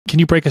can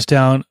you break us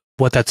down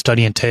what that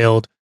study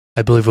entailed?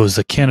 I believe it was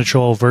the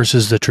Canatrol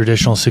versus the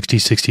traditional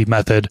 60/60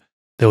 method.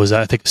 There was,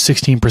 I think,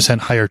 16%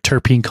 higher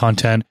terpene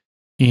content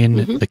in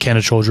the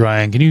Canatrol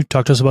drying. Can you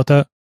talk to us about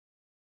that?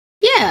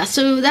 Yeah,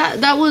 so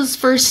that was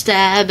first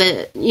stab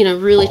at,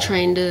 really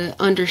trying to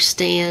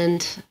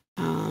understand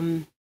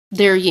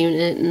their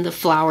unit and the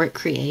flour it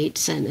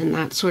creates and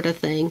that sort of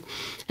thing.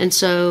 And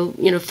so,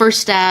 first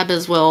stab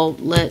as well,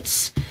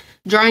 let's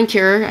dry and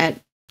cure at,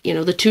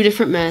 the two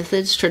different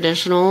methods,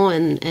 traditional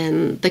and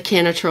the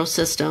Canatrol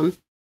system.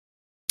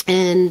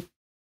 And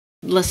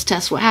let's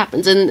test what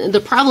happens. And the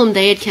problem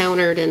they had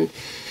countered and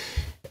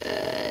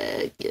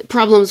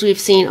problems we've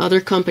seen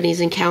other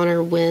companies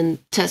encounter when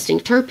testing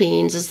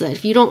terpenes is that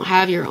if you don't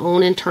have your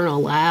own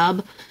internal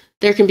lab,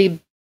 there can be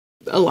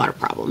a lot of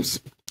problems.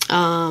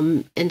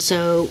 And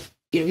so,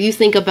 you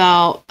think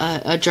about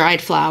a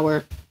dried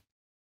flour,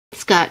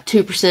 it's got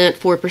 2%,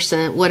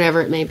 4%,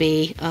 whatever it may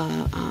be,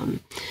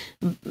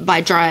 by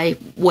dry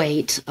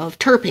weight of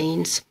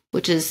terpenes,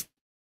 which is,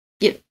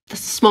 that's a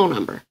small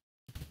number.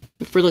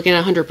 If we're looking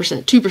at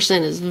 100%,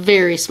 2% is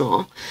very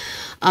small.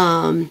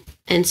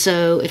 And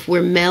so if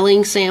we're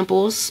melting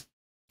samples,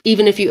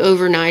 even if you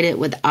overnight it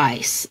with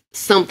ice,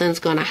 something's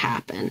going to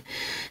happen.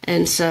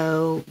 And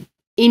so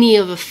any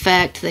of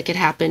effect that could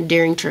happen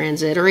during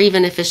transit, or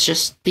even if it's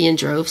just being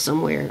drove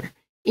somewhere,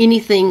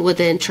 anything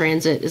within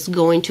transit is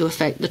going to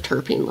affect the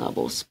terpene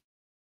levels.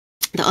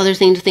 The other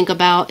thing to think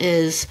about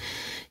is,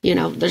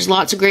 there's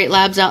lots of great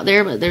labs out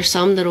there, but there's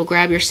some that'll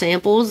grab your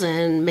samples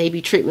and maybe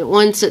treatment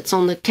 1 sits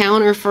on the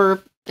counter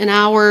for an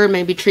hour,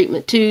 maybe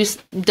treatment 2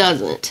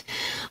 doesn't.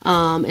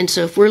 And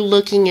so if we're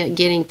looking at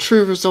getting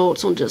true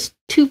results on just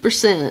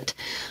 2%,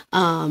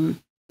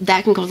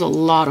 that can cause a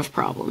lot of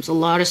problems, a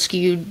lot of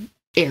skewed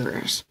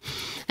errors.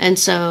 And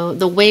so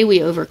the way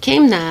we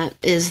overcame that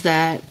is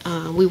that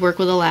we work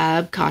with a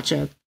lab,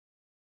 Katja,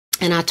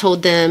 and I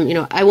told them,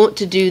 I want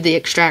to do the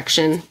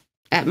extraction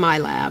at my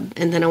lab,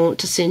 and then I want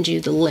to send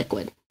you the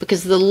liquid,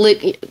 because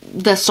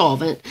the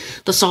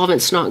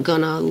solvent's not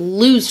going to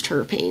lose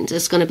terpenes.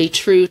 It's going to be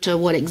true to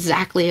what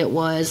exactly it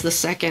was the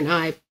second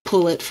I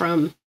pull it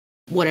from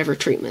whatever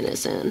treatment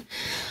is in.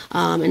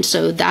 And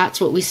so that's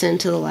what we send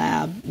to the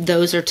lab.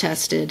 Those are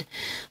tested.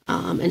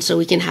 And so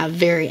we can have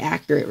very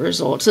accurate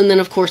results. And then,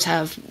 of course,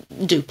 have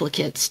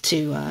duplicates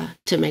to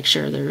make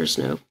sure there's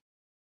no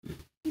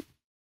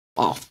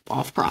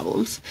off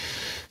problems.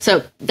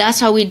 So that's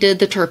how we did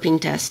the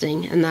terpene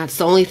testing. And that's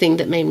the only thing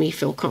that made me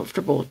feel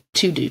comfortable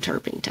to do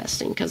terpene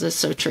testing, because it's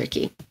so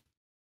tricky.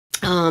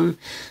 But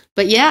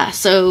yeah,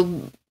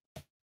 so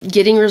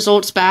getting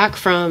results back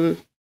from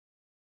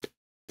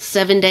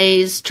 7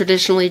 days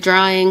traditionally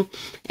drying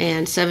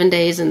and 7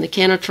 days in the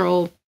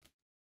Canatrol,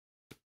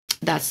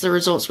 that's the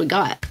results we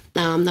got.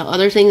 The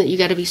other thing that you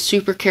got to be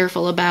super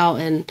careful about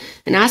and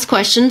ask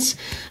questions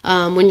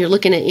when you're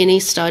looking at any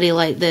study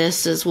like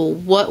this is, well,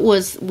 what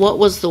was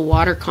the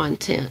water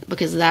content?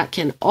 Because that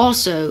can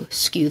also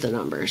skew the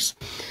numbers.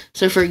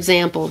 So, for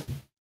example,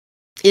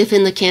 if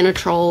in the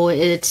Canatrol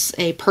it's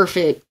a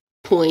perfect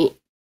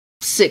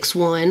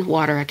 0.61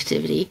 water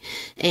activity,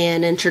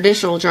 and in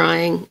traditional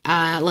drying,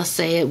 let's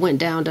say it went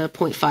down to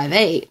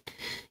 0.58,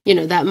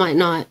 that might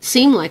not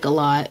seem like a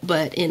lot,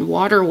 but in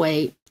water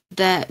weight,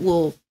 that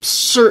will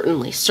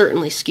certainly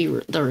skew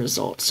the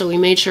results. So we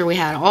made sure we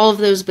had all of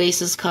those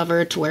bases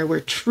covered to where we're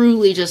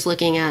truly just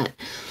looking at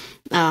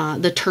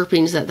the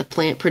terpenes that the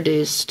plant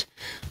produced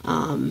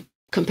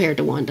compared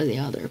to one to the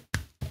other.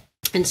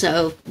 And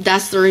so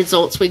that's the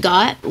results we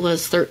got,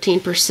 was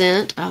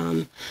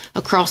 13%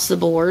 across the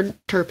board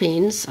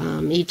terpenes.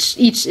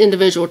 Each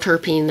individual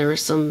terpene, there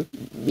was some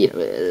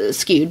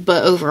skewed,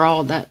 but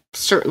overall that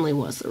certainly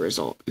was the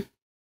result.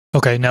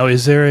 Okay, now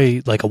is there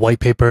a white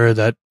paper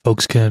that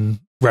folks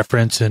can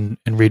reference and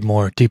read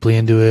more deeply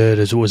into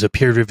it? Was it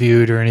peer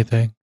reviewed or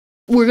anything?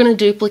 We're going to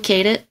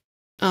duplicate it.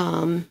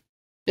 And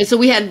so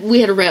we had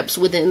reps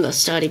within the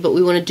study, but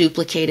we want to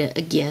duplicate it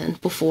again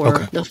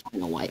before the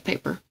final white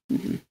paper.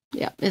 Mm-hmm.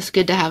 Yeah, it's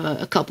good to have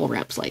a couple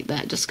reps like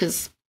that, just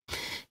because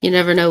you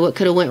never know what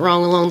could have went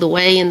wrong along the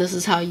way, and this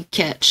is how you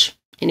catch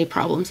any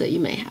problems that you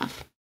may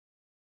have.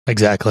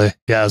 Exactly.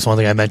 Yeah, that's one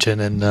thing I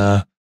mentioned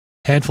in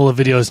handful of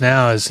videos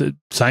now is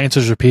science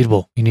is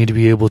repeatable. You need to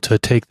be able to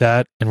take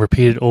that and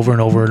repeat it over and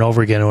over and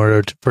over again in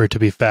order for it to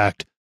be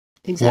fact.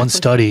 Exactly. One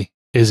study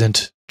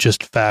isn't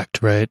just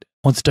fact, right?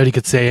 One study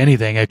could say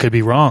anything. It could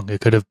be wrong. There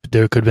could have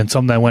been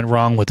something that went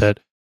wrong with it,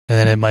 and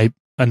then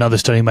another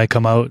study might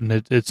come out and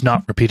it's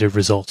not repeated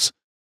results.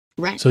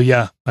 Right. So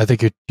yeah, I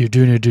think you're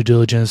doing your due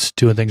diligence,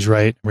 doing things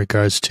right in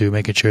regards to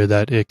making sure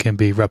that it can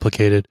be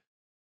replicated,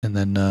 and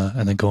then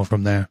going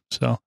from there.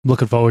 So I'm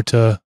looking forward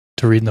to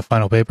reading the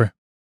final paper.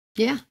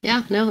 Yeah.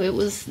 No, it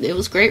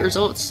was great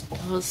results.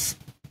 I was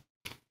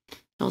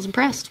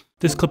impressed.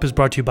 This clip is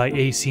brought to you by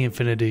AC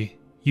Infinity.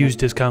 Use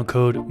discount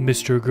code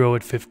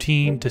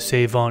MrGrowIt15 to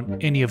save on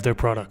any of their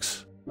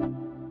products.